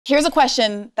Here's a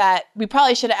question that we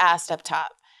probably should have asked up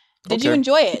top. Did you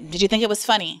enjoy it? Did you think it was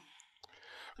funny?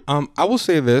 I will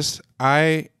say this.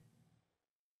 I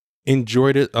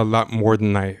enjoyed it a lot more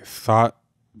than I thought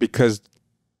because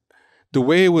the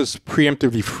way it was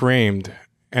preemptively framed,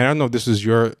 and I don't know if this is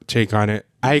your take on it,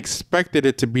 I expected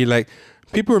it to be like,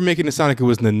 people were making it sound like it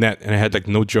was Nanette and it had like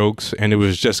no jokes and it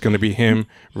was just going to be him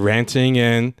ranting.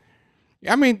 And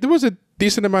I mean, there was a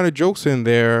decent amount of jokes in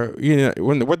there. You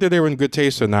know, whether they were in good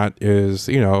taste or not is,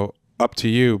 you know, up to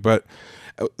you. But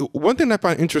one thing I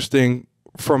found interesting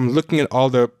from looking at all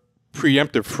the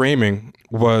preemptive framing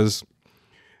was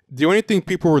the only thing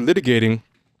people were litigating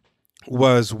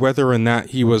was whether or not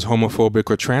he was homophobic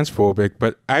or transphobic.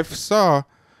 But I saw,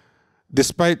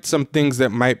 despite some things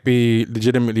that might be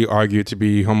legitimately argued to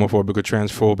be homophobic or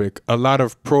transphobic, a lot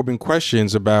of probing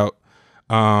questions about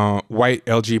white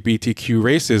LGBTQ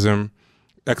racism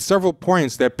at several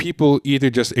points that people either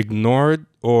just ignored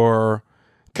or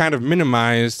kind of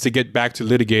minimized to get back to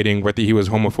litigating whether he was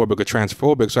homophobic or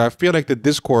transphobic. So I feel like the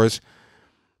discourse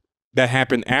that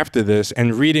happened after this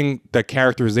and reading the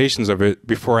characterizations of it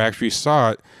before I actually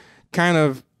saw it kind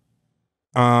of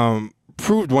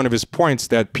proved one of his points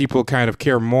that people kind of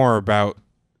care more about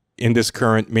in this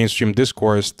current mainstream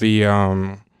discourse, the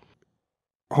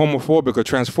homophobic or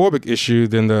transphobic issue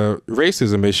than the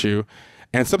racism issue.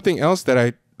 And something else that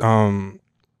I,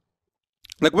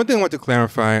 like one thing I want to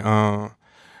clarify,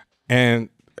 and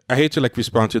I hate to like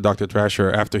respond to Dr.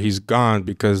 Thrasher after he's gone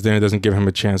because then it doesn't give him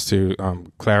a chance to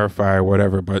clarify or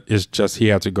whatever, but it's just he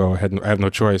had to go. I have no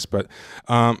choice. But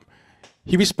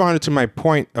he responded to my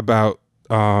point about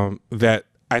that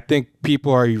I think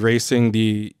people are erasing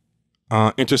the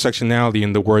intersectionality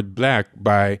in the word black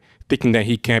by thinking that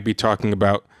he can't be talking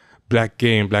about black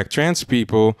gay and black trans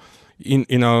people. He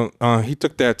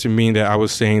took that to mean that I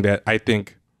was saying that I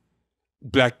think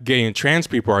black gay and trans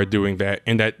people are doing that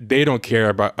and that they don't care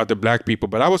about other black people.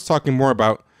 But I was talking more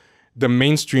about the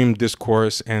mainstream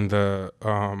discourse and the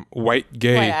white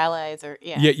allies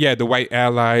the white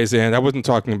allies. And I wasn't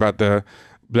talking about the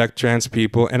black trans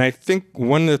people. And I think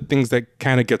one of the things that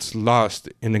kind of gets lost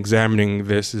in examining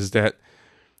this is that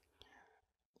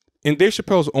in Dave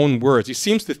Chappelle's own words, he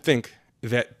seems to think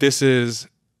that this is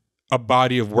a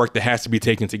body of work that has to be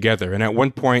taken together. And at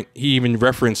one point, he even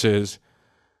references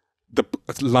the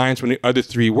lines from the other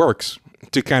three works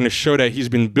to kind of show that he's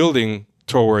been building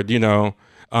toward,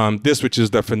 this, which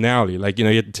is the finale. Like, you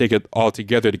have to take it all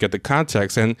together to get the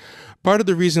context. And part of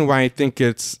the reason why I think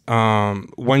it's,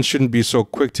 one shouldn't be so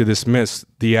quick to dismiss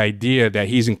the idea that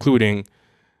he's including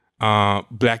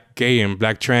black gay and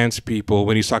black trans people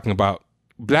when he's talking about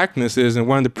blackness is, in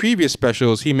one of the previous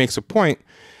specials, he makes a point.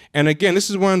 And again, this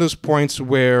is one of those points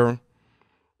where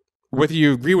whether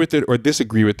you agree with it or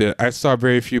disagree with it, I saw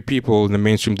very few people in the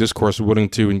mainstream discourse willing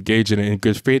to engage in it in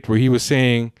good faith, where he was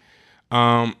saying,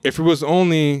 if it was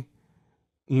only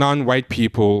non-white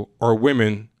people or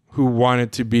women who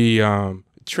wanted to be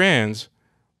trans,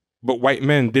 but white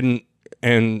men didn't,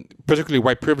 and particularly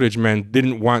white privileged men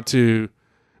didn't want to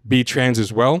be trans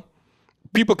as well,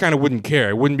 people kind of wouldn't care.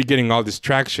 It wouldn't be getting all this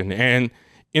traction. And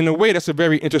in a way, that's a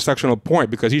very intersectional point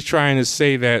because he's trying to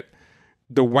say that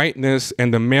the whiteness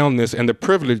and the maleness and the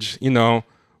privilege,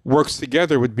 works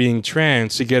together with being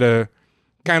trans to get a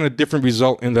kind of different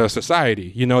result in the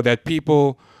society, that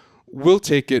people will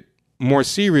take it more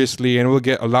seriously and will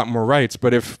get a lot more rights.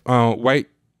 But if white,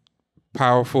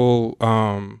 powerful,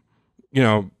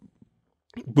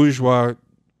 bourgeois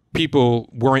people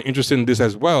weren't interested in this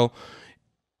as well,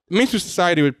 mainstream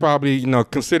society would probably,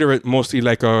 consider it mostly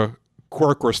like a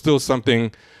quirk or still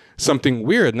something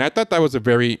weird. And I thought that was a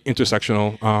very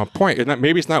intersectional point. And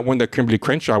maybe it's not one that Kimberly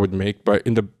Crenshaw would make, but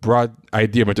in the broad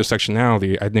idea of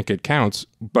intersectionality, I think it counts.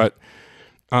 But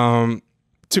to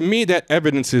me, that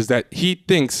evidence is that he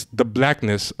thinks the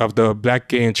blackness of the black,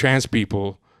 gay, and trans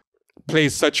people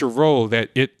plays such a role that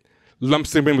it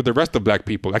lumps him in with the rest of black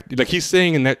people. Like he's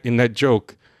saying in that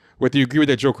joke, whether you agree with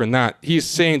that joke or not, he's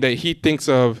saying that he thinks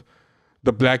of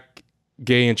the black,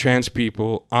 gay, and trans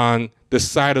people on the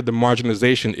side of the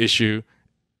marginalization issue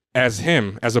as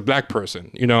him, as a black person,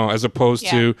 as opposed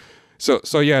to,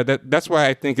 that's why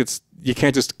I think you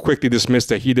can't just quickly dismiss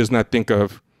that he does not think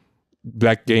of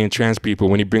black, gay, and trans people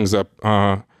when he brings up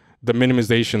the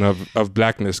minimization of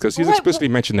blackness, because he's explicitly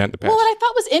mentioned that in the past. Well, what I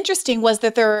thought was interesting was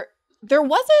that there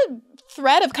was a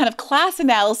thread of kind of class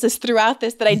analysis throughout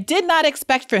this that I did not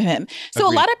expect from him. So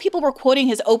Agreed. A lot of people were quoting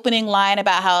his opening line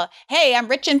about how, hey, I'm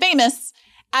rich and famous,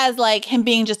 as like him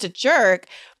being just a jerk.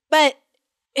 But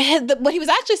what he was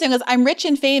actually saying was, I'm rich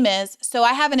and famous, so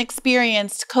I haven't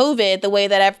experienced COVID the way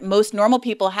that most normal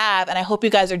people have, and I hope you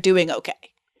guys are doing okay.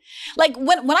 Like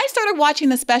when I started watching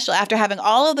the special after having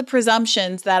all of the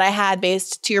presumptions that I had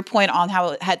based to your point on how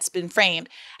it had been framed,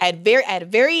 I had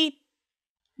very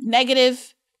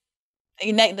negative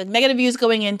views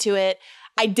going into it.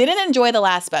 I didn't enjoy the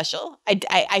last special.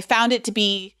 I found it to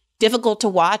be difficult to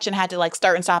watch and had to like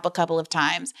start and stop a couple of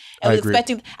times.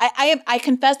 I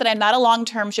confess that I'm not a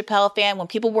long-term Chappelle fan. When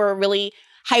people were really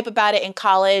hype about it in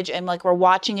college and like were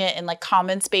watching it in like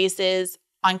common spaces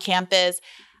on campus,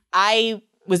 I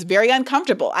was very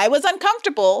uncomfortable. I was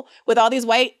uncomfortable with all these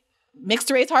white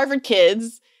mixed race Harvard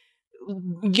kids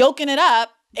yoking it up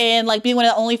and like being one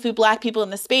of the only few black people in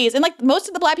the space. And like most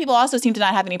of the black people also seem to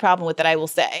not have any problem with it, I will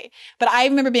say. But I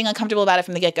remember being uncomfortable about it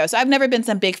from the get-go. So I've never been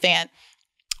some big fan.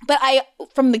 But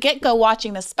from the get-go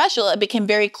watching the special, it became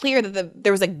very clear that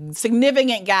there was a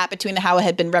significant gap between how it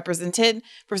had been represented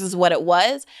versus what it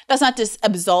was. That's not to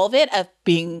absolve it of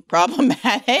being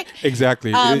problematic.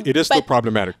 Exactly. It is still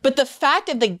problematic. But the fact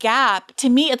of the gap, to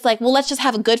me, it's like, well, let's just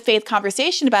have a good faith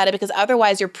conversation about it because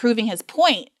otherwise you're proving his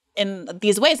point in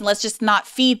these ways. And let's just not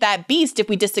feed that beast if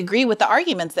we disagree with the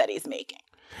arguments that he's making.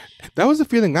 That was the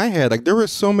feeling I had. Like there were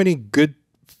so many good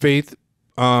faith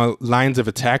lines of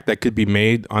attack that could be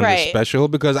made on the special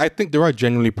because I think there are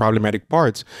genuinely problematic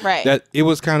parts. Right. That it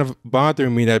was kind of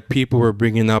bothering me that people were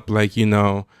bringing up like, you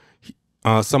know,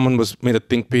 someone made a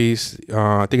think piece,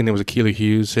 I think her name was Akilah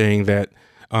Hughes, saying that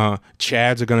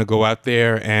Chads are going to go out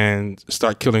there and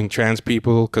start killing trans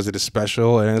people because it is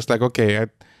special. And it's like, okay,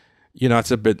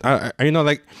 it's a bit,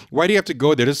 like, why do you have to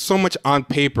go there? There's so much on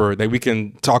paper that we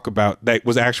can talk about that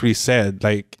was actually said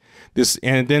like this.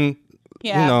 And then,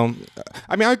 I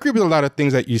mean, I agree with a lot of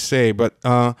things that you say, but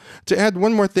to add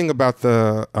one more thing about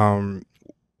the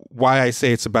why I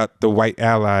say it's about the white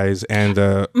allies and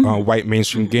the white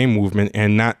mainstream gay movement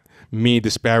and not me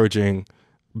disparaging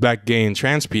black gay and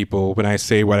trans people when I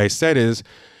say what I said is,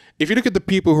 if you look at the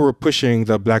people who are pushing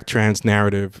the black trans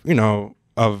narrative,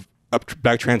 of a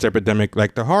black trans epidemic,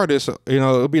 like the hardest,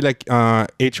 it'll be like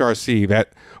HRC,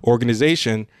 that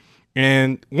organization.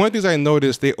 And one of the things I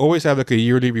noticed, they always have like a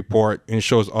yearly report and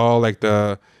shows all like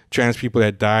the trans people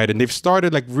that died. And they've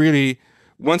started like really,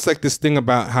 once like this thing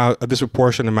about how a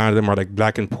disproportionate amount of them are like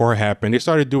black and poor happened, they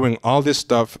started doing all this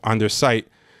stuff on their site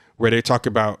where they talk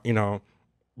about,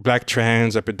 black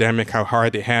trans epidemic, how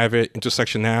hard they have it,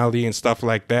 intersectionality and stuff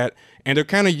like that. And they're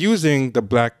kind of using the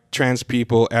black trans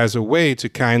people as a way to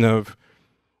kind of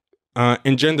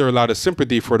engender a lot of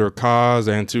sympathy for their cause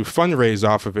and to fundraise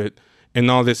off of it and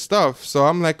all this stuff. So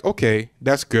I'm like, okay,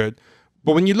 that's good.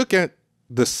 But when you look at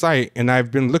the site, and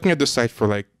I've been looking at the site for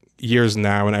like years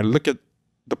now, and I look at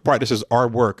the part that says our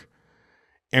work,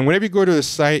 and whenever you go to the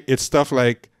site, it's stuff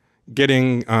like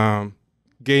getting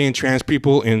gay and trans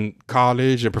people in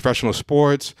college and professional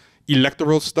sports,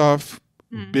 electoral stuff,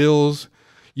 bills.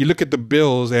 You look at the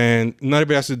bills, and none of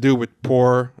it has to do with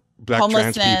poor black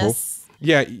trans people.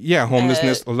 Yeah,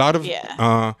 homelessness. A lot of,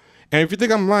 and if you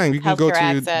think I'm lying, you can go to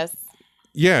access.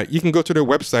 Yeah, you can go to their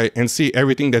website and see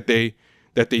everything that they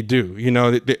do.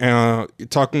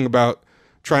 Talking about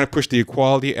trying to push the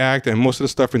Equality Act, and most of the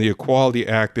stuff in the Equality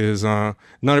Act is none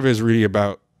of it is really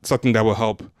about something that will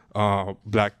help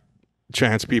black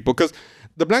trans people, because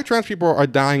the black trans people are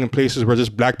dying in places where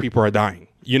just black people are dying.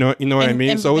 You know what I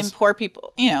mean? So it's poor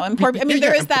people.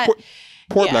 There is that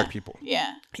poor black people.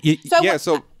 Yeah.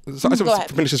 So I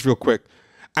just finish this real quick.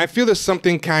 I feel there's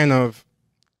something kind of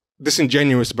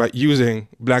disingenuous about using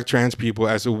black trans people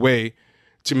as a way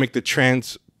to make the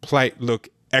trans plight look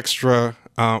extra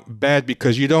bad,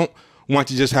 because you don't want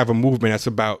to just have a movement that's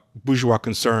about bourgeois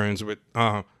concerns with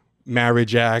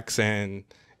marriage acts and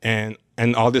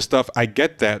all this stuff. I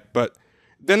get that, but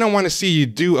then I want to see you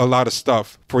do a lot of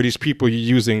stuff for these people you're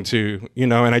using to,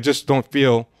 and I just don't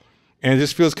feel, and it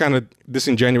just feels kind of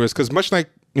disingenuous, because much like,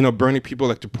 Bernie people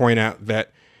like to point out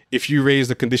that if you raise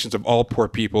the conditions of all poor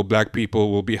people, black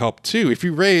people will be helped too. If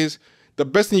you raise, the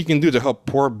best thing you can do to help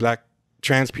poor black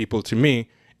trans people, to me,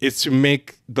 is to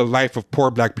make the life of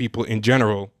poor black people in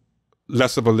general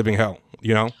less of a living hell,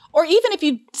 Or even if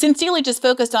you sincerely just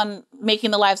focused on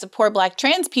making the lives of poor black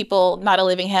trans people not a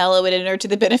living hell, it would inure to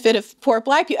the benefit of poor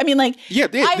black people. I mean, like,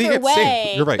 either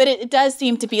way, you're right. But it does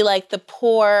seem to be like the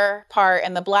poor part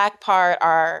and the black part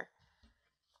are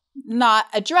not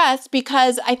addressed,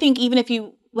 because I think even if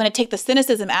you want to take the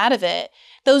cynicism out of it,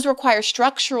 those require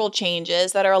structural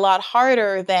changes that are a lot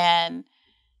harder than,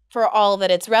 for all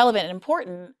that it's relevant and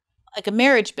important, like a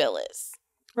marriage bill is,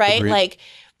 right? Agreed. Like,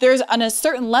 there's on a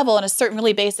certain level, on a certain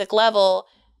really basic level,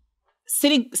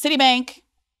 Citibank,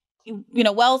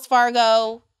 Wells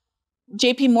Fargo,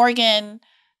 JP Morgan,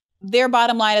 their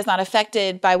bottom line is not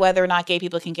affected by whether or not gay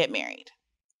people can get married.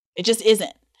 It just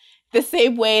isn't. the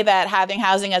same way that having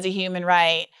housing as a human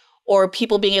right or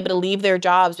people being able to leave their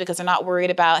jobs because they're not worried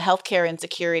about healthcare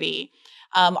insecurity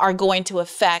are going to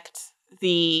affect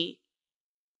the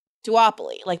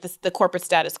duopoly, like the corporate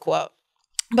status quo.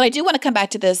 But I do want to come back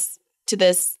to this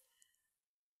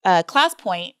class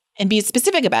point and be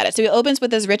specific about it. So he opens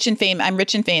with this I'm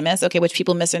rich and famous, okay, which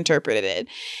people misinterpreted it.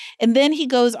 And then he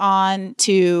goes on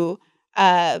to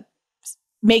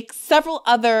make several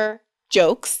other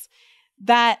jokes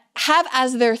that have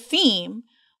as their theme,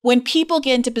 when people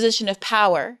get into position of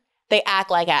power, they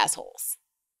act like assholes,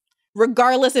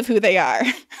 regardless of who they are,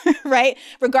 right?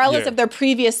 Regardless of their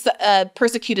previous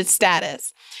persecuted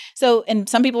status. So, and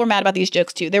some people were mad about these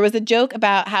jokes too. There was a joke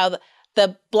about how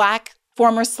the black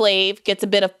former slave gets a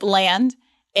bit of land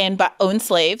and owns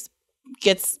slaves,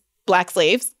 gets black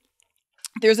slaves.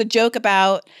 There's a joke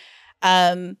about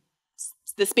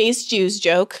the space Jews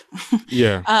joke.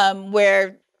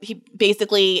 Where he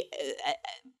basically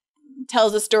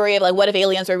tells a story of like, what if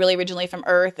aliens were really originally from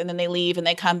Earth and then they leave and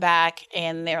they come back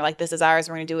and they're like, this is ours.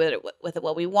 We're going to do with it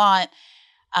what we want.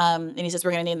 And he says,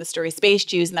 we're going to name the story Space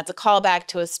Jews. And that's a callback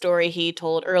to a story he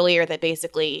told earlier that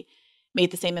basically made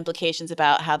the same implications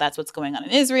about how that's what's going on in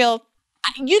Israel.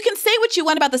 You can say what you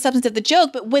want about the substance of the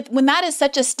joke, but when that is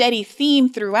such a steady theme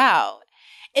throughout,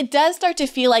 it does start to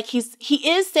feel like he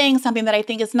is saying something that I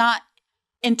think is not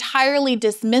entirely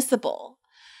dismissible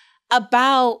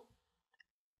about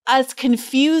us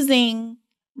confusing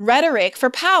rhetoric for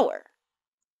power.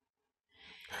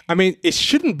 I mean, it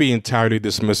shouldn't be entirely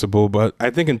dismissible, but I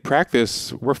think in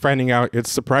practice, we're finding out it's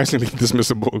surprisingly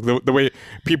dismissible, the way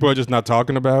people are just not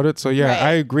talking about it. So yeah,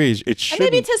 I agree. It should.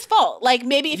 Maybe it's his fault. Like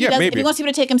maybe if he wants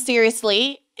people to take him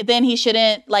seriously, then he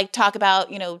shouldn't like talk about,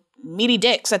 meaty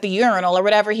dicks at the urinal or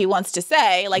whatever he wants to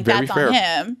say. Like Very that's fair. On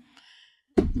him.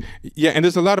 Yeah, and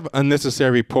there's a lot of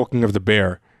unnecessary poking of the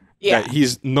bear that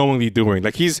he's knowingly doing.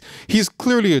 Like he's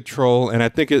clearly a troll, and I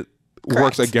think it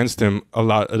works against him a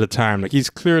lot of the time. Like he's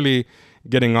clearly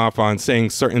getting off on saying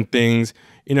certain things.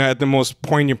 At the most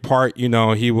poignant part,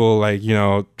 he will like,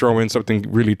 throw in something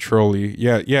really trolly.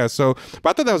 Yeah. So,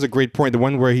 but I thought that was a great point. The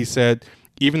one where he said,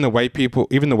 even the white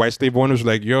slave owners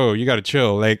were like, yo, you got to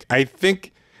chill. Like, I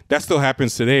think that still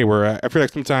happens today where I feel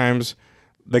like sometimes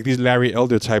like these Larry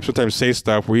Elder types sometimes say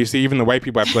stuff where you see even the white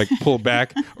people have to like pull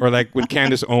back, or like with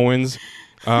Candace Owens,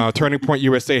 Turning Point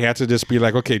USA had to just be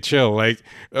like, okay, chill. Like,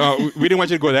 we didn't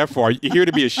want you to go that far. You're here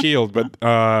to be a shield, but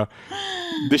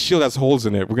this shield has holes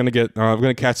in it. We're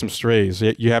gonna catch some strays.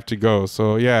 You have to go.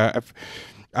 So yeah,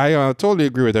 I totally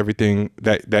agree with everything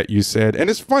that you said. And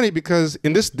it's funny because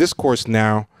in this discourse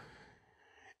now,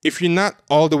 if you're not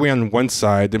all the way on one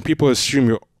side, then people assume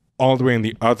you're all the way on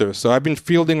the other. So I've been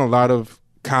fielding a lot of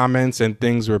comments and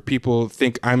things where people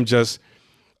think I'm just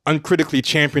uncritically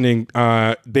championing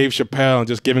Dave Chappelle and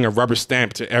just giving a rubber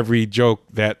stamp to every joke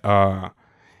that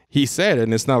he said.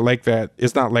 And it's not like that.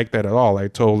 It's not like that at all. I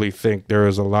totally think there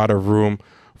is a lot of room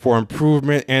for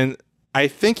improvement. And I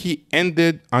think he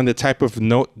ended on the type of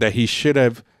note that he should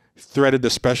have threaded the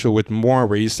special with more,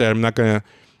 where he said, I'm not going to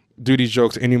do these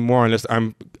jokes anymore unless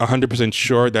I'm 100%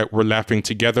 sure that we're laughing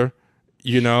together.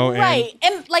 Right.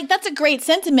 And like, that's a great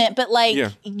sentiment, but like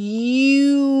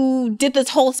you did this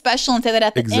whole special and said that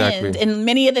at the end. And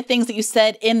many of the things that you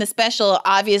said in the special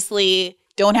obviously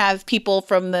don't have people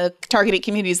from the targeted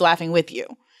communities laughing with you.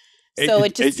 So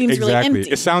it just seems really empty.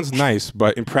 It sounds nice,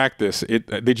 but in practice,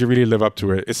 did you really live up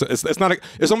to it? It's not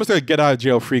it's almost like a get out of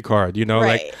jail free card, Right.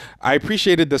 Like I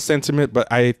appreciated the sentiment, but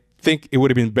I think it would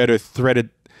have been better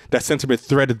that sentiment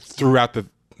threaded throughout the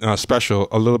special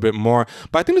a little bit more.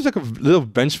 But I think there's like a little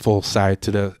vengeful side to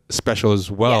the special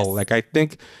as well. Yes. Like I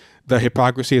think the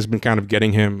hypocrisy has been kind of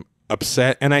getting him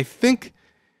upset, and I think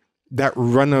that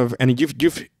run of, and you've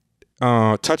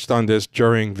touched on this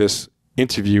during this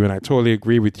interview, and I totally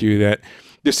agree with you that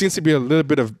there seems to be a little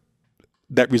bit of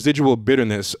that residual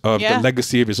bitterness of the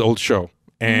legacy of his old show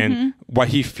and what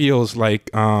he feels like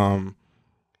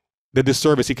the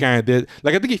disservice he kind of did.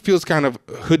 Like, I think he feels kind of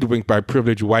hoodwinked by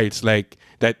privileged whites, like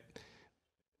that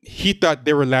he thought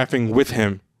they were laughing with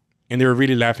him and they were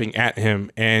really laughing at him.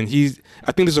 And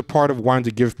I think there's a part of wanting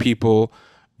to give people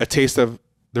a taste of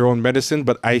their own medicine.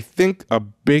 But I think a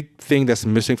big thing that's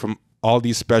missing from all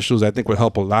these specials, I think would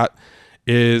help a lot,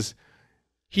 is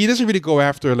he doesn't really go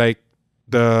after like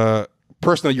the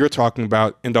person that you're talking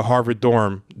about in the Harvard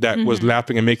dorm that was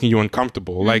laughing and making you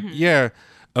uncomfortable. Like,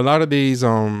 a lot of these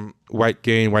white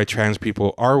gay and white trans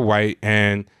people are white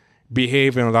and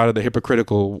behave in a lot of the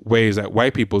hypocritical ways that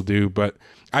white people do. But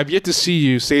I've yet to see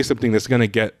you say something that's going to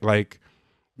get like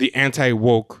the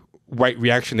anti-woke white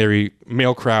reactionary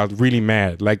male crowd really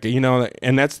mad. Like,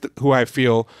 and that's who I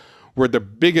feel were the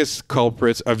biggest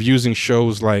culprits of using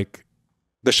shows like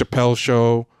the Chappelle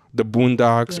Show, the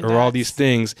Boondocks, or all these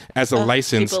things as a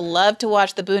license. People love to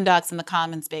watch the Boondocks in the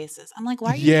common spaces. I'm like,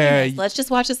 why are you doing this? Let's just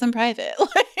watch this in private.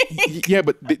 Yeah,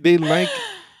 but they like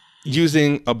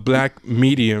using a black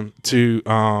medium to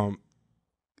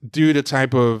do the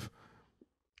type of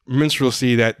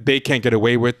minstrelsy that they can't get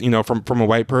away with, from a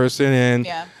white person. And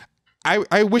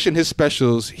I wish in his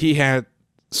specials he had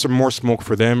some more smoke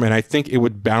for them, and I think it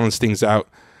would balance things out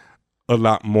a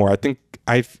lot more. I think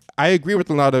I agree with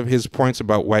a lot of his points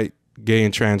about white, gay,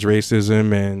 and trans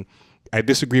racism, and I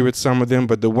disagree with some of them.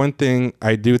 But the one thing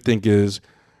I do think is,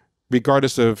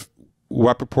 regardless of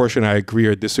what proportion I agree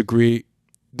or disagree,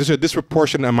 there's a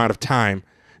disproportionate amount of time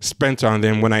spent on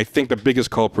them, when I think the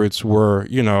biggest culprits were,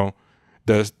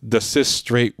 the cis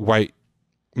straight white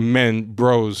men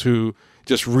bros who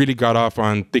just really got off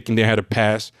on thinking they had a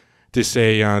pass to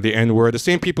say the N-word. The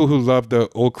same people who loved the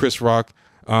old Chris Rock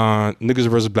niggas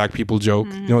versus black people joke,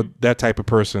 that type of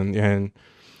person. And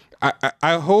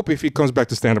I hope if he comes back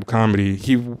to stand-up comedy,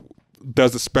 he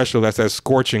does a special that's as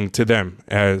scorching to them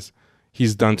as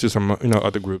he's done to some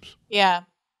other groups. Yeah.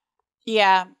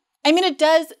 I mean, it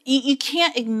does. You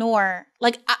can't ignore.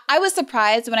 Like, I was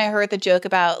surprised when I heard the joke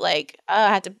about like, oh,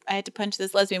 I had to punch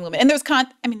this lesbian woman. And there's I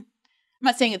mean, I'm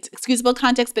not saying it's excusable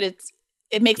context, but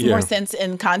it makes more sense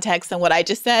in context than what I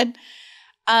just said.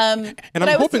 And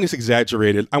I'm hoping it's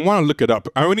exaggerated. I want to look it up.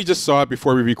 I only just saw it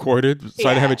before we recorded, so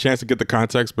I didn't have a chance to get the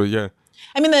context. But yeah,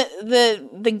 I mean,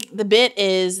 the bit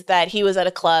is that he was at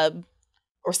a club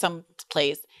or some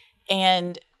place,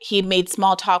 and he made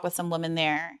small talk with some woman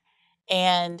there.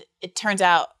 And it turns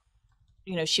out,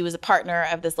 she was a partner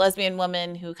of this lesbian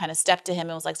woman who kind of stepped to him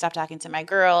and was like, stop talking to my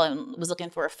girl, and was looking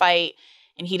for a fight.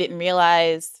 And he didn't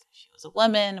realize she was a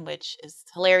woman, which is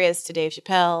hilarious to Dave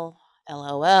Chappelle.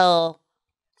 LOL.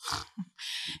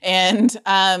 And,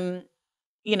 when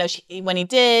he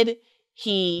did,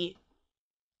 he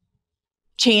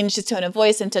changed his tone of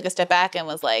voice and took a step back and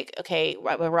was like, okay,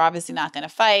 we're obviously not going to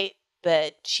fight.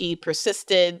 But she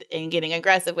persisted in getting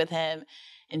aggressive with him.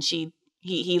 And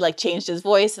he like changed his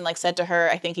voice and like said to her,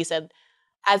 I think he said,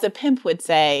 as a pimp would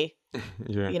say,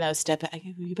 step back,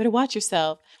 you better watch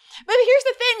yourself. But here's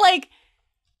the thing, like,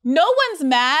 no one's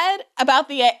mad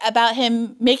about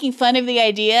him making fun of the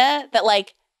idea that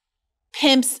like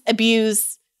pimps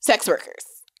abuse sex workers.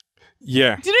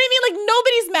 Yeah. Do you know what I mean? Like,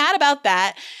 nobody's mad about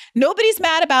that. Nobody's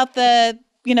mad about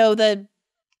the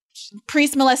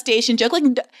priest molestation joke. Like,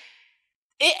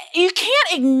 you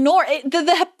can't ignore it.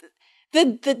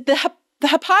 The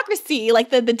hypocrisy, like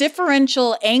the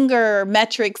differential anger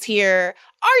metrics here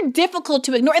are difficult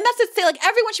to ignore. And that's to say, like,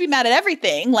 everyone should be mad at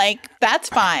everything. Like, that's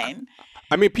fine.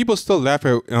 I mean, people still laugh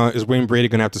at, is Wayne Brady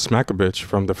going to have to smack a bitch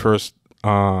from the first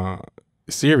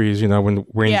series, when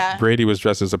Wayne Brady was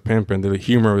dressed as a pimp, and the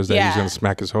humor was that he's going to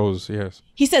smack his hose. Yes.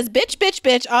 He says, bitch, bitch,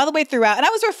 bitch, all the way throughout. And I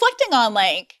was reflecting on,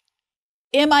 like,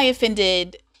 am I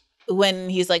offended when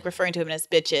he's, like, referring to him as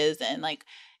bitches? And, like,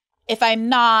 if I'm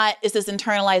not, is this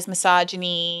internalized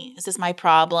misogyny? Is this my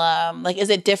problem? Like, is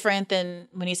it different than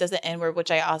when he says the N-word,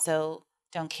 which I also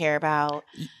don't care about?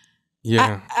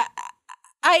 Yeah.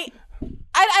 I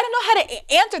don't know how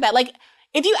to answer that. Like,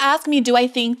 if you ask me, do I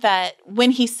think that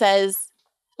when he says,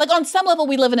 like, on some level,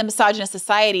 we live in a misogynist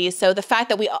society. So the fact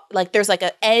that there's like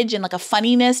an edge and like a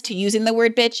funniness to using the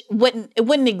word bitch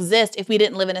wouldn't exist if we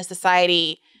didn't live in a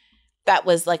society that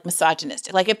was like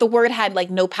misogynistic. Like, if the word had like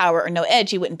no power or no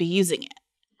edge, he wouldn't be using it.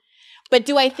 But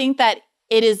do I think that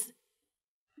it is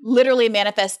literally a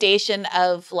manifestation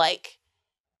of like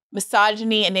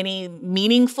misogyny in any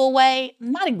meaningful way?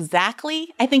 Not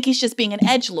exactly. I think he's just being an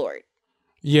edgelord.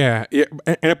 Yeah,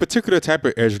 and a particular type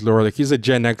of edgelord. Like, he's a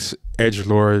Gen X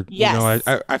edgelord. Yes.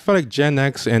 I feel like Gen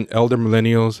X and elder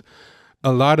millennials,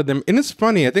 a lot of them, and it's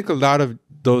funny, I think a lot of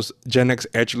those Gen X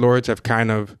edgelords have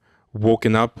kind of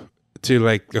woken up to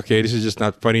like, okay, this is just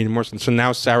not funny anymore. So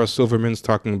now Sarah Silverman's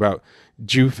talking about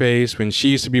Jew face when she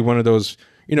used to be one of those,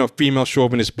 female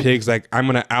chauvinist pigs. Like, I'm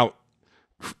going to out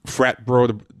frat bro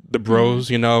the bros,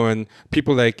 and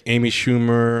people like Amy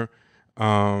Schumer,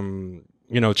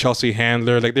 Chelsea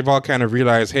Handler, like, they've all kind of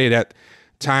realized, hey, that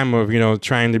time of,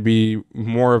 trying to be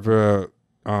more of a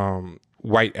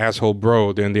white asshole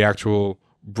bro than the actual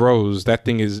bros, that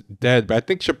thing is dead. But I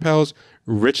think Chappelle's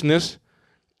richness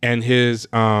and his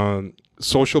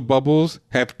social bubbles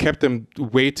have kept him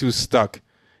way too stuck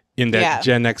in that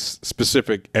Gen X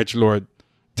specific edgelord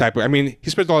type of. I mean, he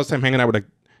spends all his time hanging out with like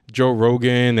Joe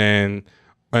Rogan and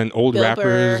old Bill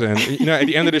rappers, Burr. and at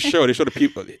the end of the show, they show the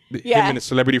people, him and his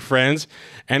celebrity friends,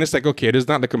 and it's like, okay, there's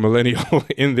not like a millennial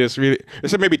in this really.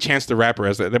 There's maybe Chance the Rapper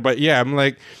as that, but yeah, I'm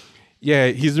like, Yeah,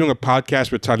 he's doing a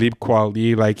podcast with Talib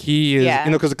Kweli. Like he is, Yeah.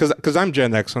 because I'm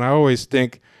Gen X, and I always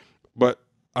think, but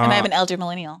and I'm an elder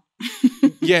millennial.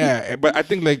 yeah, but I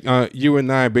think like you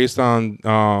and I, based on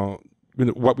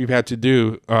what we've had to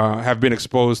do, have been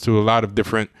exposed to a lot of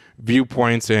different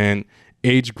viewpoints and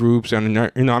age groups, and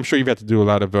I'm sure you've had to do a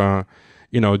lot of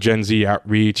Gen Z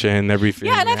outreach and everything.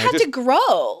 Yeah, and I've had to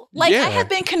grow. Like I have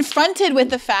been confronted with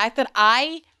the fact that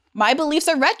my beliefs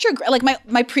are retrograde. Like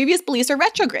my previous beliefs are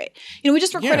retrograde. We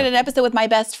just recorded an episode with my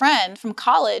best friend from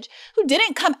college who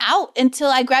didn't come out until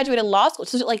I graduated law school,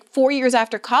 so like 4 years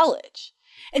after college.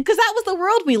 Because that was the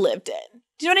world we lived in.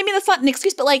 Do you know what I mean? That's not an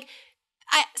excuse, but like,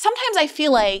 sometimes I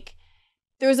feel like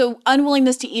there's an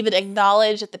unwillingness to even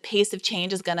acknowledge that the pace of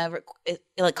change is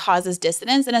it causes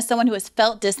dissonance. And as someone who has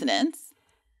felt dissonance,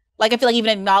 like I feel like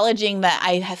even acknowledging that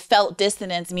I have felt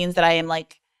dissonance means that I am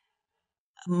like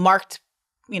marked,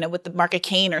 with the mark of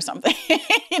Cain or something,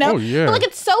 Oh, yeah. But like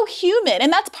it's so human.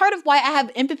 And that's part of why I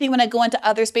have empathy when I go into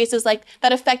other spaces like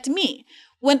that affect me.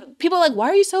 When people are like, why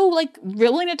are you so like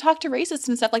willing to talk to racists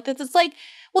and stuff like this? It's like,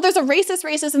 well, there's a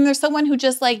racist, and there's someone who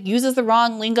just like uses the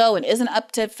wrong lingo and isn't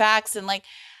up to facts. And like,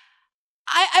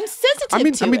 I'm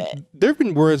sensitive to it. There have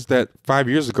been words that 5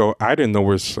 years ago I didn't know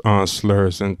were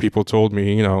slurs, and people told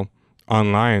me,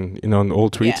 online, in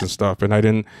old tweets and stuff, and I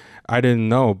didn't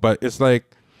know. But it's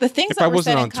like, the things if that I were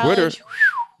wasn't said on in college,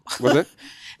 Twitter, was it?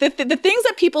 the things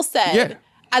that people said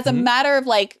as a matter of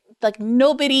like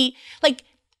nobody, like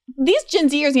these Gen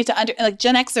Zers need to like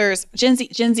Gen Xers, Gen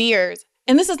Zers,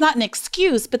 and this is not an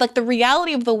excuse, but like the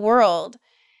reality of the world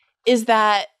is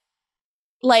that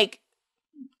like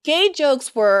gay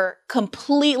jokes were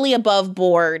completely above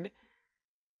board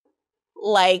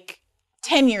like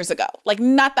 10 years ago, like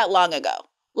not that long ago,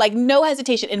 like no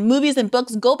hesitation in movies and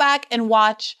books. Go back and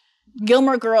watch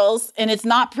Gilmore Girls, and it's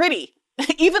not pretty.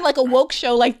 Even like a woke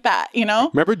show like that,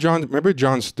 Remember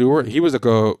Jon Stewart? He was like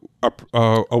a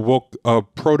woke,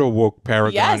 proto woke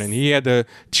paragon, and he had the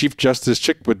Chief Justice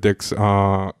Chick with Dick's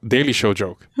Daily Show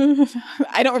joke.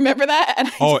 I don't remember that. And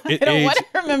I don't want to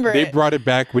remember it. They brought it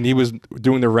back when he was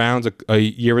doing the rounds a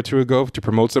year or two ago to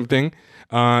promote something.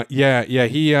 He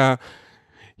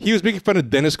was making fun of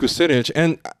Dennis Kucinich,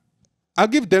 and I'll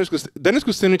give Dennis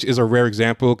Kucinich is a rare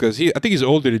example because I think he's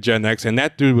older than Gen X, and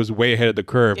that dude was way ahead of the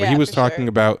curve. Yeah, but he was talking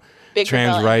about Big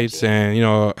trans rights and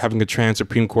having a trans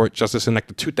Supreme Court justice in like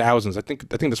the 2000s. I think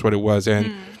that's what it was.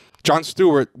 And Jon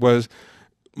Stewart was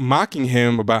mocking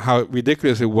him about how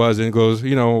ridiculous it was, and goes,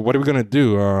 what are we gonna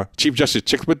do? Chief Justice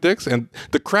Chicks with Dicks, and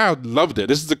the crowd loved it.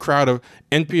 This is the crowd of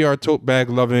NPR tote bag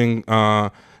loving,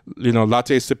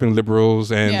 latte sipping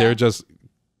liberals, and they're just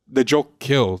the joke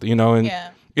killed, and. Yeah.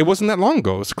 It wasn't that long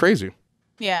ago. It's crazy.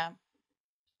 Yeah.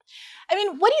 I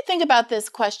mean, what do you think about this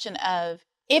question of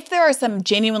if there are some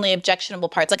genuinely objectionable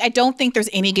parts? Like, I don't think there's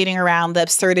any getting around the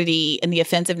absurdity and the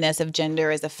offensiveness of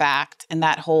gender as a fact and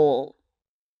that whole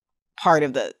part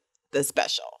of the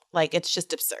special. Like, it's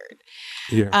just absurd.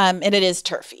 Yeah. And it is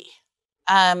turfy,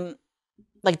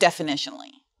 like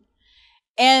definitionally.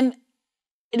 And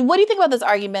what do you think about this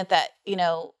argument that,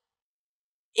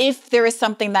 if there is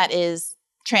something that is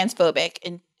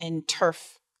transphobic and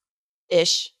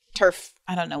turf-ish,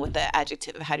 I don't know what the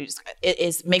adjective, how do you describe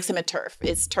it, makes him a turf.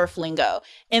 It's turf lingo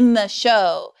in the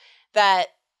show, that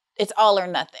it's all or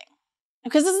nothing.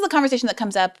 Because this is the conversation that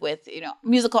comes up with,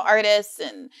 musical artists,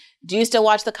 and do you still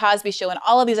watch The Cosby Show, and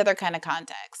all of these other kind of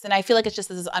contexts. And I feel like it's just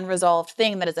this unresolved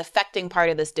thing that is affecting part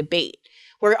of this debate,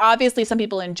 where obviously some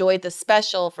people enjoyed the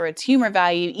special for its humor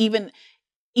value, even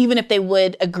if they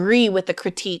would agree with the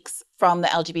critiques from the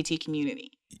LGBT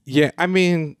community. Yeah, I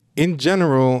mean, in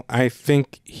general, I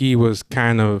think he was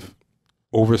kind of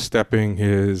overstepping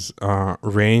his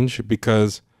range,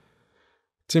 because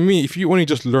to me, if you only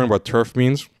just learn what turf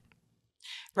means,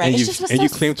 right? It's just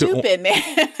so stupid, man.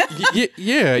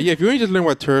 yeah. If you only just learn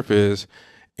what turf is,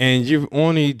 and you've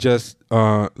only just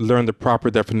learned the proper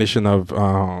definition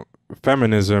of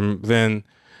feminism, then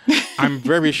I'm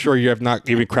very sure you have not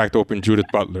even cracked open Judith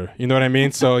Butler. You know what I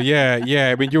mean? So yeah.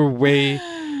 I mean, you're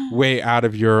way out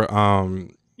of your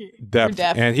depth.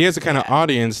 And he has a kind of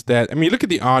audience that, I mean, look at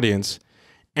the audience,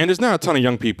 and there's not a ton of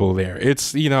young people there.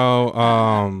 It's,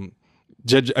 again,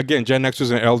 Gen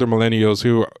Xers and elder millennials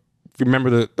who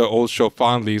remember the old show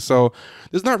fondly. So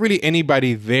there's not really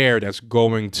anybody there that's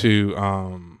going to,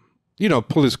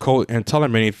 pull his coat and tell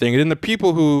him anything. And then the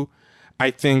people who I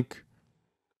think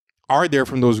are there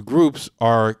from those groups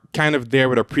are kind of there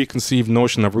with a preconceived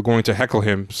notion of we're going to heckle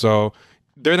him. So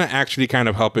they're not actually kind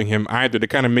of helping him either. They're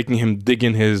kind of making him dig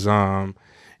in his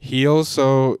heels.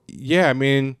 So yeah, I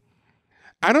mean,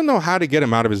 I don't know how to get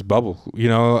him out of his bubble. You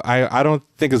know, I don't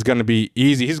think it's going to be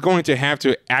easy. He's going to have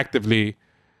to actively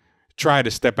try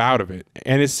to step out of it.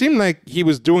 And it seemed like he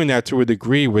was doing that to a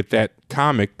degree with that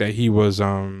comic that he was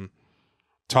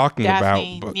talking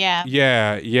Daphne, about. But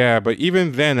yeah. But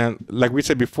even then, like we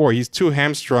said before, he's too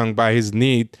hamstrung by his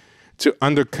need to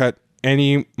undercut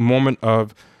any moment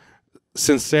of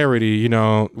sincerity, you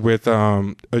know, with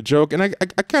a joke. And I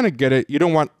kind of get it. You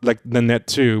don't want like the Net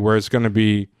 2 where it's going to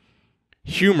be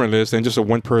humorless and just a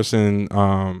one-person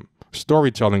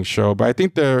storytelling show. But I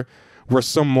think there were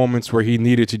some moments where he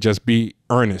needed to just be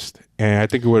earnest. And I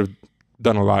think it would have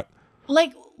done a lot.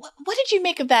 Like, what did you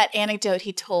make of that anecdote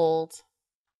he told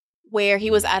where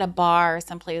he was at a bar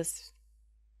someplace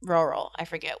rural? I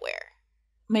forget where.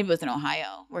 Maybe it was in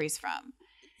Ohio, where he's from.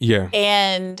 Yeah.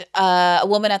 And a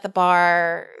woman at the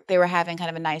bar, they were having kind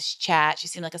of a nice chat. She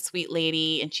seemed like a sweet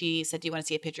lady. And she said, "Do you want to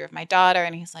see a picture of my daughter?"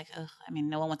 And he's like, "Ugh, I mean,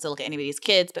 no one wants to look at anybody's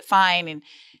kids, but fine." And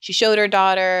she showed her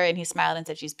daughter and he smiled and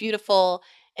said, "She's beautiful."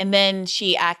 And then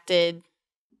she acted,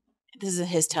 this is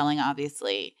his telling,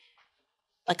 obviously,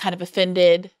 like kind of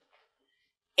offended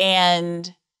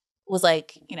and was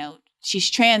like, you know, "She's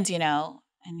trans, you know."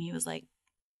 And he was like,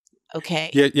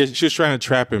 "Okay." Yeah, she was trying to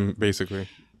trap him, basically.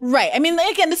 Right. I mean,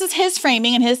 again, this is his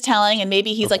framing and his telling, and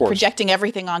maybe he's Of like course. projecting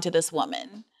everything onto this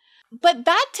woman. But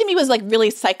that to me was like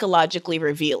really psychologically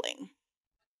revealing.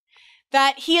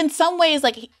 That he, in some ways,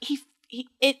 like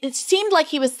it seemed like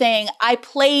he was saying, "I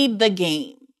played the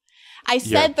game. I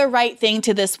said the right thing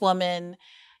to this woman.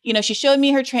 You know, she showed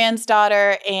me her trans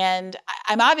daughter, and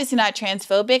I'm obviously not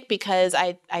transphobic because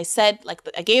I said, like,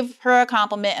 I gave her a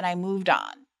compliment and I moved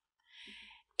on."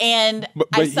 And But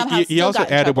I somehow he still also got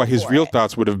in added trouble what his for real it.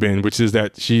 thoughts would have been, which is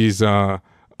that she's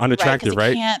unattractive,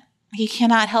 right? He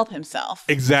cannot help himself.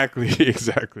 Exactly.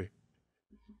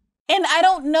 And I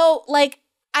don't know, like,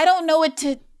 I don't know what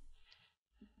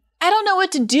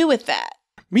to do with that.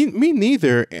 Me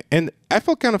neither. And I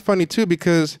felt kind of funny too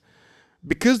because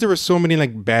there were so many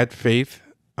like bad faith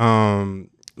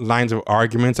lines of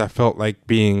arguments I felt like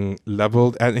being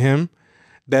leveled at him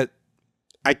that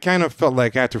I kind of felt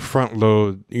like I had to front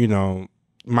load, you know,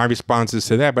 my responses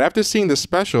to that. But after seeing the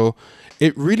special,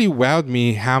 it really wowed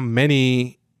me how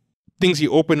many things he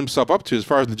opened himself up to as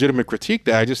far as legitimate critique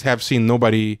that I just have seen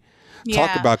nobody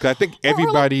talk about. Because I think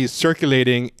everybody's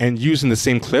circulating and using the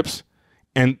same clips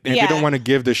and they don't want to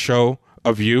give the show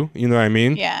a view. You know what I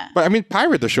mean? Yeah. But I mean,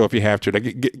 pirate the show if you have to.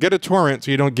 Like, get a torrent so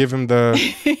you don't give him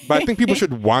the... But I think people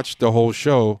should watch the whole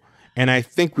show. And I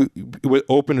think it would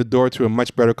open the door to a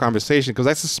much better conversation because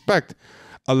I suspect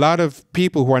a lot of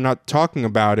people who are not talking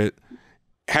about it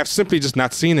have simply just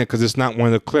not seen it because it's not one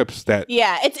of the clips that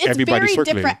it's everybody's very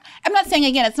different. I'm not saying,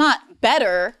 again, it's not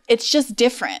better. It's just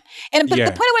different. And but the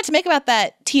point I wanted to make about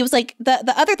that, T, was like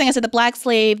the other thing I said, the black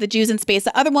slave, the Jews in space.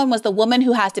 The other one was the woman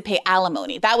who has to pay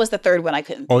alimony. That was the third one I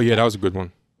couldn't. Oh, yeah, that was a good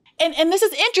one. And this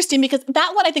is interesting because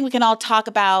that one I think we can all talk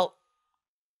about.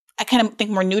 I kind of think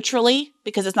more neutrally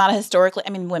because it's not a historically, I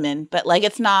mean, women, but like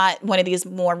it's not one of these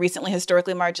more recently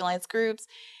historically marginalized groups.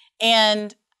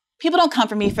 And people don't come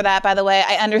for me for that, by the way.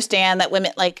 I understand that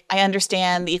women, like, I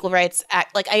understand the Equal Rights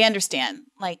Act. Like, I understand.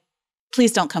 Like,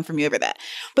 please don't come for me over that.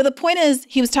 But the point is,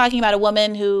 he was talking about a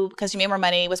woman who, because she made more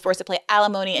money, was forced to pay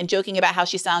alimony and joking about how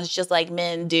she sounds just like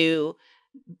men do,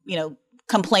 you know,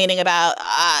 complaining about,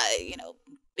 you know,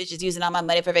 bitches using all my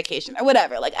money for vacation or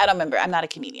whatever. Like, I don't remember. I'm not a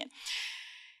comedian.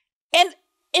 And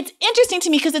it's interesting to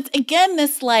me because it's, again,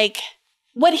 this, like,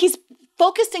 what he's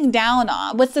focusing down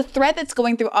on, what's the thread that's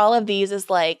going through all of these is,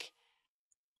 like,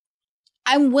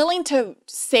 I'm willing to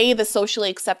say the socially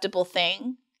acceptable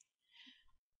thing.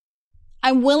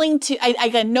 I'm willing to,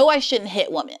 I know I shouldn't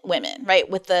hit women, right?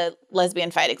 With the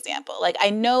lesbian fight example. Like, I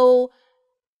know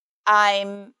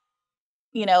I'm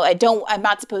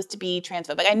not supposed to be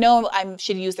transphobic. I know I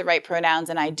should use the right pronouns,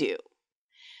 and I do.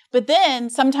 But then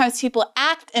sometimes people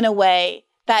act in a way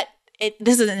that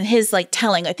this isn't his like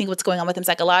telling, I think what's going on with him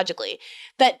psychologically,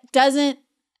 that doesn't,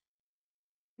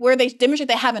 where they demonstrate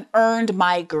they haven't earned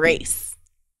my grace.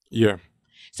 Yeah.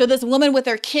 So this woman with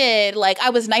her kid, like, I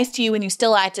was nice to you and you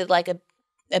still acted like a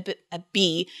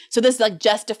B. So this like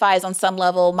justifies on some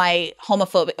level my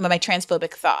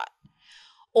transphobic thought.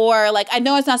 Or like, I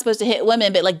know it's not supposed to hit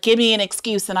women, but like, give me an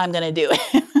excuse and I'm going to do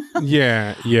it.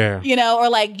 Yeah. You know, or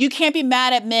like, you can't be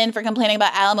mad at men for complaining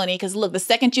about alimony because look, the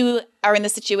second you are in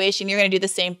this situation, you're going to do the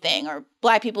same thing. Or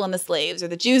black people and the slaves, or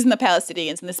the Jews and the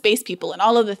Palestinians and the space people and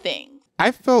all of the things.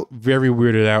 I felt very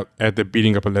weirded out at the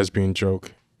beating up a lesbian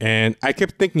joke. And I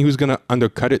kept thinking he was going to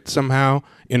undercut it somehow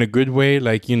in a good way.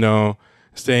 Like, you know,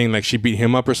 saying like she beat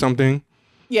him up or something.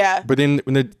 Yeah. But then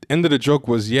when the end of the joke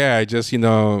was, yeah, I just, gave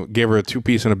her a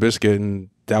 2-piece and a biscuit and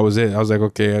that was it. I was like,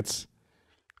 okay, that's,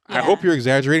 I hope you're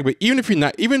exaggerating. But even if you're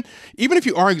not, even if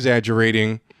you are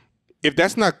exaggerating, if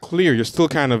that's not clear, you're still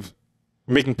kind of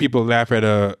making people laugh at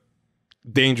a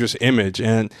dangerous image.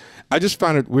 And I just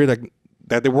found it weird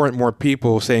that there weren't more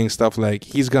people saying stuff like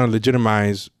he's going to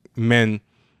legitimize men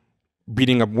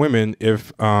beating up women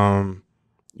if,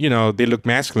 they look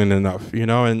masculine enough,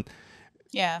 and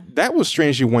that was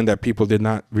strangely one that people did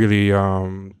not really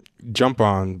jump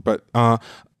on. But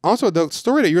also the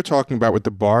story that you're talking about with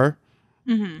the bar,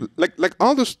 like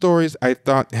all the stories I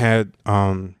thought had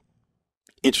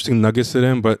interesting nuggets to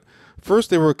them, but first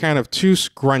they were kind of too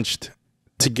scrunched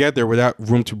together without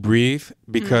room to breathe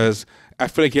because I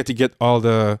feel like you had to get all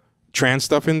the trans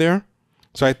stuff in there.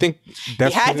 So I think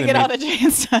that's you had to get all the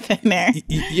trans stuff in there.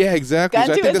 Yeah, exactly.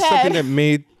 So I think that's something that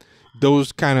made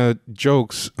those kind of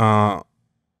jokes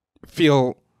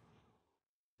feel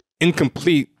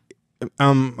incomplete.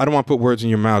 I don't want to put words in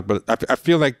your mouth, but I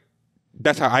feel like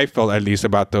that's how I felt, at least,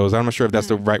 about those. I'm not sure if that's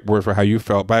the right word for how you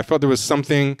felt, but I felt there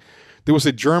was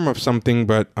a germ of something,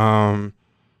 but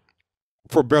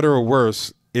for better or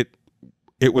worse,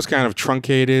 it was kind of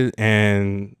truncated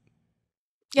and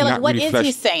like what is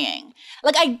he saying?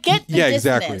 Like I get the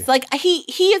dissonance. Exactly. Like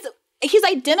he's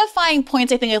identifying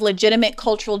points, I think, of legitimate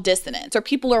cultural dissonance, or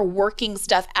people are working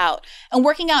stuff out and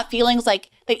working out feelings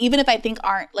like that, even if I think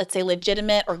aren't, let's say,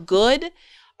 legitimate or good,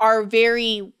 are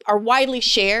widely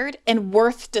shared and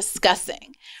worth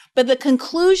discussing. But the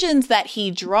conclusions that he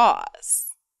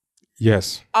draws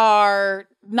are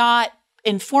not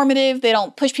informative. They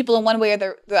don't push people in one way or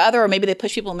the other, or maybe they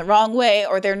push people in the wrong way,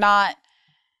 or they're not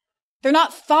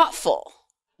thoughtful.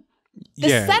 The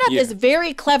setup is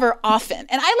very clever often.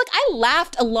 And I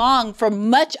laughed along for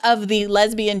much of the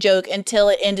lesbian joke until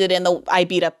it ended in the I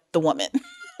beat up the woman.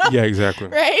 Yeah, exactly.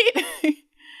 Right?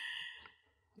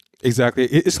 Exactly.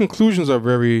 Its conclusions are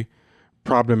very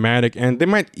problematic, and they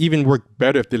might even work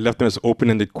better if they left them as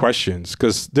open-ended questions,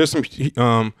 because there's some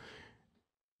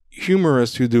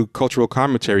humorists who do cultural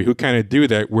commentary who kind of do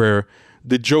that, where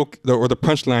the joke or the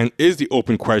punchline is the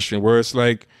open question, where it's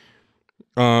like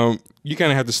you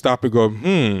kind of have to stop and go,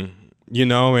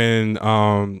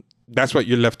 and that's what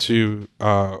you're left to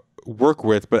work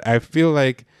with. But I feel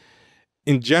like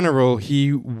in general,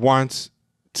 he wants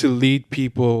to lead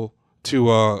people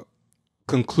to a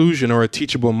conclusion or a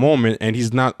teachable moment, and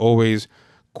he's not always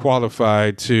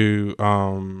qualified to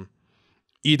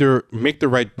either make the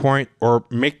right point or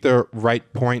make the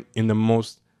right point in the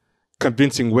most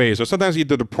convincing way. So sometimes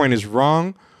either the point is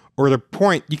wrong, or the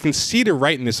point, you can see the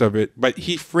rightness of it, but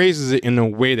he phrases it in a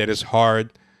way that is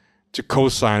hard to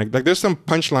co-sign. Like there's some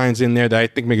punchlines in there that I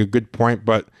think make a good point,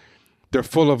 but they're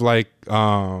full of like,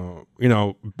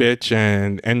 bitch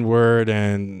and N-word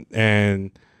and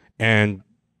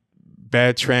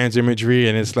bad trans imagery.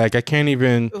 And it's like, I can't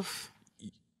even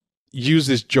use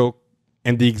this joke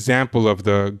and the example of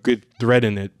the good thread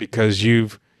in it, because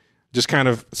you've just kind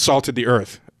of salted the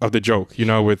earth of the joke,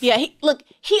 with... Yeah,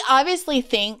 he obviously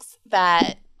thinks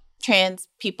that trans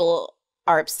people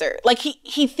are absurd. Like,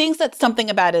 he thinks that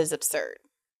something about it is absurd.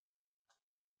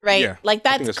 Right? Yeah, like,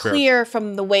 that's clear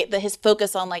from the way that his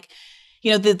focus on, like,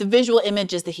 the visual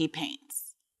images that he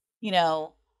paints. The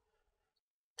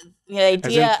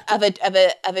idea of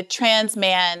a trans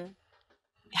man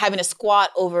having to squat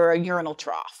over a urinal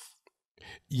trough.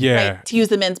 Yeah. Right, to use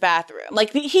the men's bathroom.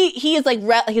 Like he is like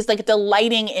he's like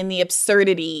delighting in the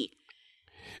absurdity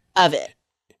of it.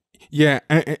 Yeah,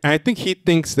 I think he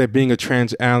thinks that being a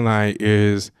trans ally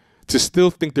is to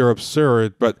still think they're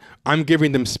absurd, but I'm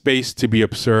giving them space to be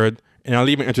absurd, and I'll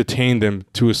even entertain them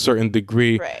to a certain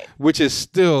degree, which is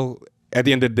still, at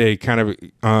the end of the day, kind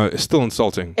of still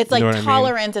insulting. It's like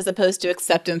tolerance as opposed to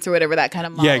acceptance, or whatever, that kind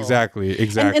of model. Yeah, exactly.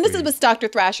 And this is Dr.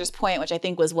 Thrasher's point, which I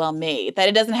think was well made, that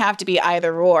it doesn't have to be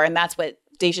either or, and that's what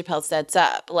Dave Chappelle sets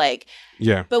up. Like,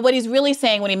 yeah. But what he's really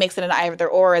saying when he makes it an either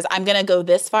or is, I'm going to go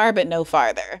this far, but no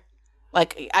farther.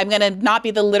 Like, I'm going to not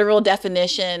be the literal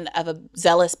definition of a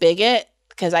zealous bigot,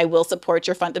 because I will support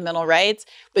your fundamental rights,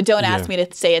 but don't ask me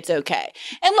to say it's okay.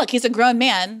 And look, he's a grown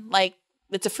man. Like,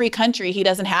 it's a free country. He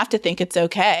doesn't have to think it's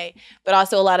okay. But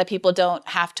also a lot of people don't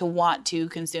have to want to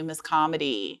consume his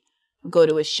comedy, go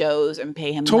to his shows and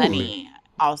pay him money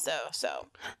also. So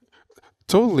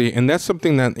totally. And that's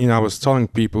something that, I was telling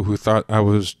people who thought I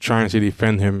was trying to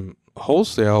defend him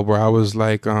wholesale, where I was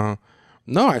like, no,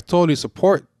 I totally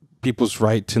support people's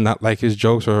right to not like his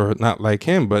jokes or not like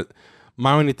him. But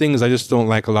my only thing is I just don't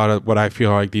like a lot of what I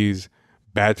feel like these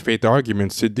bad faith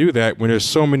arguments to do that when there's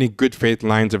so many good faith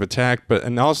lines of attack.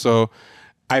 And also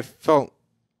I felt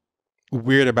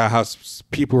weird about how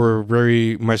people were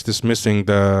very much dismissing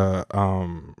the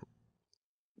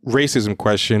racism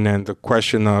question and the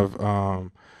question of,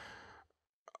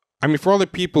 for all the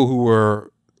people who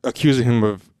were accusing him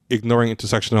of ignoring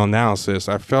intersectional analysis,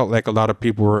 I felt like a lot of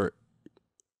people were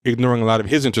ignoring a lot of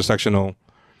his intersectional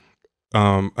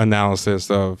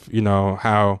analysis of,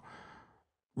 how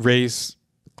race,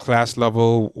 class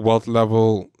level, wealth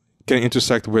level can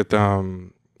intersect with,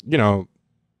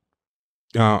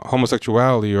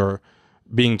 homosexuality or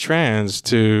being trans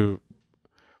to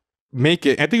make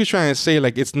it. I think he's trying to say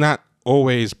like it's not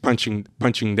always punching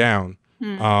down,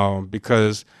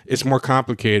 because it's more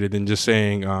complicated than just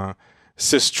saying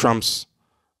cis trumps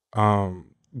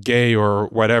gay or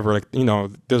whatever. Like,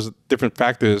 there's different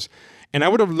factors, and I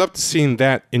would have loved to seen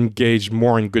that engaged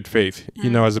more in good faith,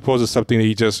 as opposed to something that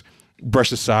he just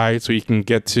brushed aside so he can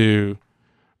get to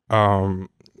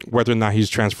whether or not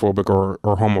he's transphobic or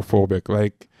homophobic.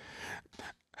 Like,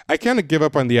 I kind of give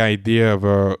up on the idea of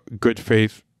a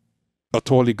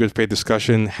totally good faith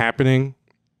discussion happening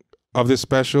of this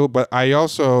special, but I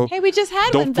also we just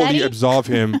had don't fully absolve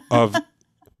him of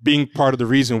being part of the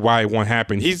reason why it won't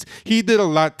happen. He did a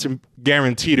lot to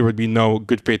guarantee there would be no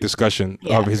good faith discussion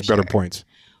of his better points.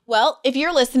 Well, if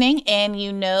you're listening and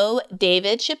you know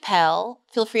David Chappelle,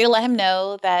 feel free to let him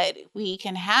know that we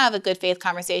can have a good faith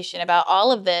conversation about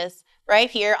all of this right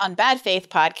here on Bad Faith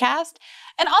Podcast.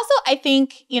 And also, I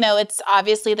think, it's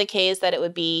obviously the case that it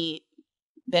would be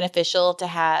beneficial to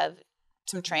have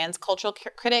some trans cultural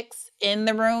critics in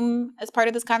the room as part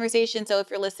of this conversation. So if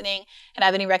you're listening and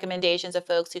have any recommendations of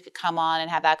folks who could come on and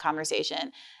have that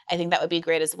conversation, I think that would be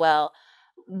great as well.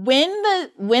 When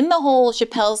the whole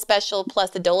Chappelle special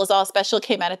plus the Dolezal special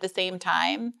came out at the same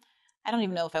time, I don't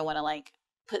even know if I want to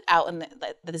put out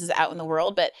that this is out in the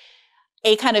world, but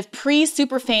a kind of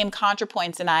pre-super fame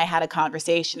ContraPoints and I had a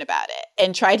conversation about it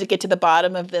and tried to get to the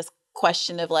bottom of this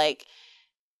question of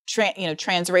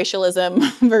transracialism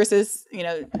versus,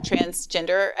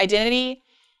 transgender identity.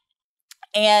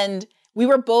 And we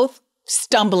were both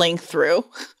stumbling through,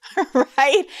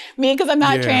 right? Me because I'm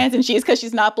not trans and she's because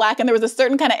she's not Black. And there was a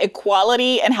certain kind of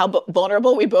equality and how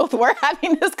vulnerable we both were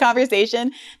having this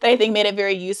conversation that I think made it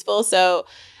very useful. So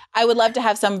I would love to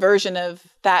have some version of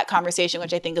that conversation,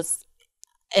 which I think is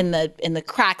in the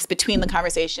cracks between the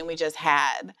conversation we just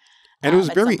had. And it was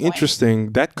very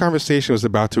interesting. That conversation was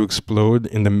about to explode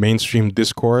in the mainstream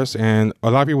discourse. And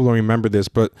a lot of people don't remember this,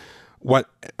 but what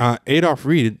Adolph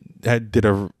Reed did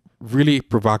a really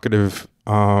provocative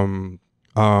poking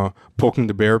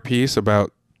the bear piece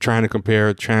about trying to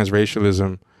compare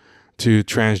transracialism to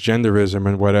transgenderism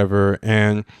and whatever.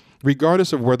 And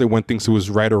regardless of whether one thinks it was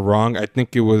right or wrong, I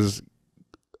think it was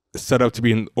set up to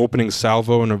be an opening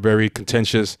salvo in a very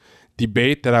contentious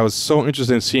debate that I was so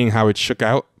interested in seeing how it shook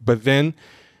out. But then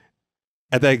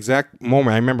at that exact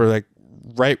moment, I remember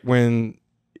right when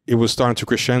it was starting to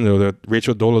crescendo, the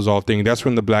Rachel Dolezal thing, that's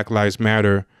when the Black Lives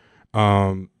Matter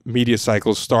media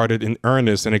cycle started in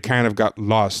earnest, and it kind of got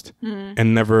lost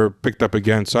and never picked up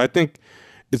again. So I think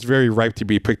it's very ripe to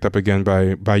be picked up again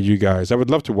by you guys. I would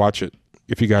love to watch it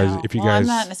if you guys. I'm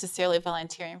not necessarily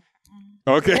volunteering.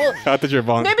 Okay, well, I thought you were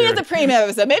volunteering. Maybe it's a premium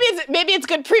episode. Maybe it's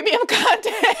good premium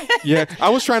content. Yeah, I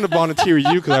was trying to volunteer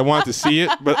you because I wanted to see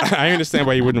it, but I understand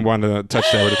why you wouldn't want to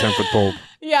touch that with a 10-foot pole.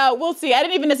 Yeah, we'll see. I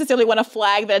didn't even necessarily want to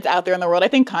flag that it's out there in the world. I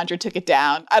think Contra took it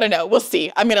down. I don't know. We'll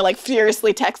see. I'm gonna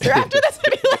furiously text her after this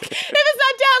and be like, if it's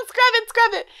not down,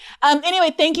 scrub it.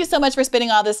 Anyway, thank you so much for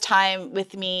spending all this time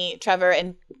with me, Trevor,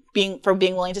 and being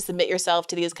willing to submit yourself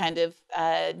to these kind of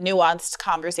nuanced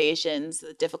conversations,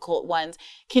 the difficult ones.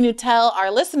 Can you tell our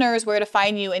listeners where to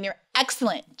find you and your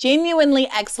excellent, genuinely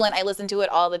excellent, I listen to it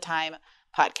all the time,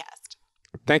 podcast?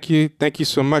 Thank you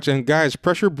so much. And guys,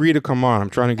 pressure Brie to come on. I'm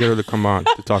trying to get her to come on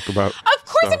to talk about. Of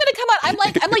course, I'm going to come on.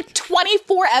 I'm like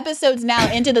 24 episodes now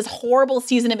into this horrible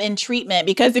season of In Treatment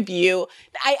because of you.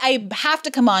 I have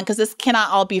to come on because this cannot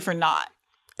all be for naught.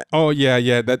 Oh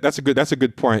yeah. That's a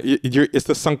good point. It's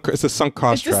the sunk cost trap. It's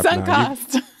the sunk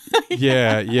cost.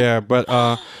 Yeah.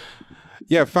 But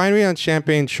find me on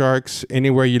Champagne Sharks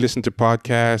anywhere you listen to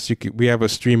podcasts. We have a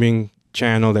streaming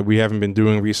channel that we haven't been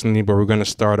doing recently, but we're going to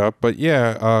start up. But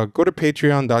go to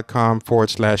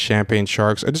patreon.com/Champagne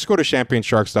Sharks, or just go to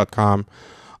champagnesharks.com.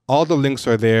 All the links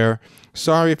are there.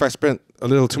 Sorry if I spent a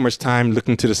little too much time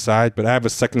looking to the side, but I have a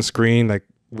second screen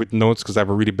with notes because I have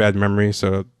a really bad memory.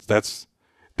 So that's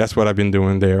what I've been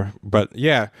doing there. But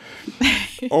yeah,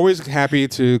 always happy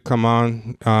to come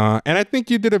on. And I think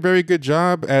you did a very good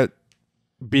job at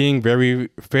being very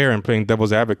fair and playing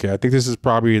devil's advocate. I think this is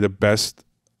probably the best.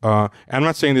 I'm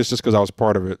not saying this just because I was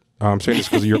part of it. I'm saying this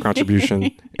because of your contribution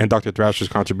and Dr. Thrasher's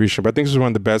contribution. But I think this is one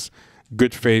of the best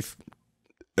good faith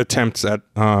attempts at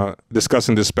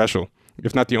discussing this special,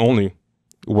 if not the only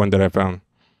one that I found.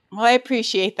 Well, I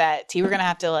appreciate that, T. We're going to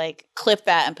have to like clip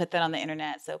that and put that on the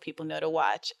internet so people know to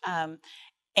watch.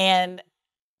 And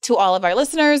to all of our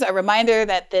listeners, a reminder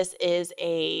that this is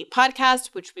a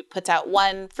podcast, which puts out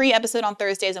one free episode on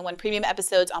Thursdays and one premium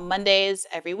episodes on Mondays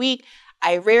every week.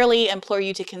 I rarely implore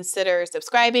you to consider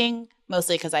subscribing,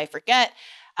 mostly because I forget.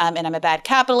 And I'm a bad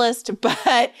capitalist,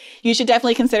 but you should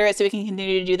definitely consider it so we can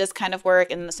continue to do this kind of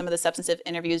work and some of the substantive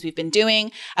interviews we've been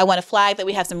doing. I want to flag that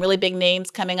we have some really big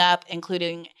names coming up,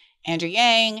 including Andrew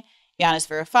Yang, Yanis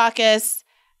Varoufakis,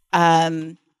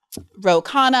 Ro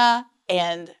Khanna,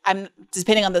 and I'm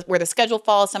depending on where the schedule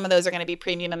falls, some of those are going to be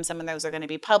premium and some of those are going to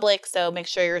be public. So make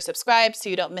sure you're subscribed so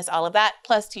you don't miss all of that.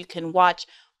 Plus, you can watch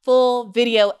full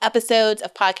video episodes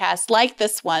of podcasts like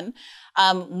this one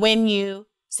when you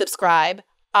subscribe.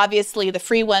 Obviously, the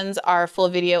free ones are full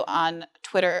video on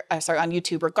on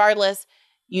YouTube regardless.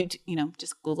 You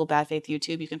just Google Bad Faith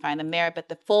YouTube. You can find them there. But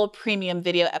the full premium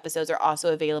video episodes are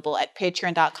also available at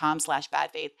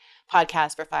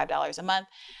patreon.com/badfaithpodcast for $5 a month.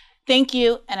 Thank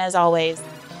you. And as always,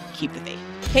 keep the faith.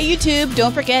 Hey, YouTube,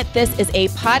 don't forget this is a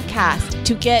podcast.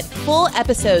 To get full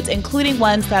episodes, including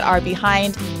ones that are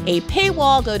behind a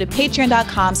paywall, go to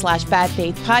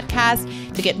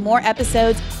patreon.com/badfaithpodcast. To get more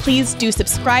episodes, please do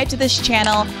subscribe to this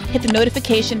channel, hit the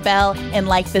notification bell, and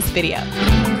like this video.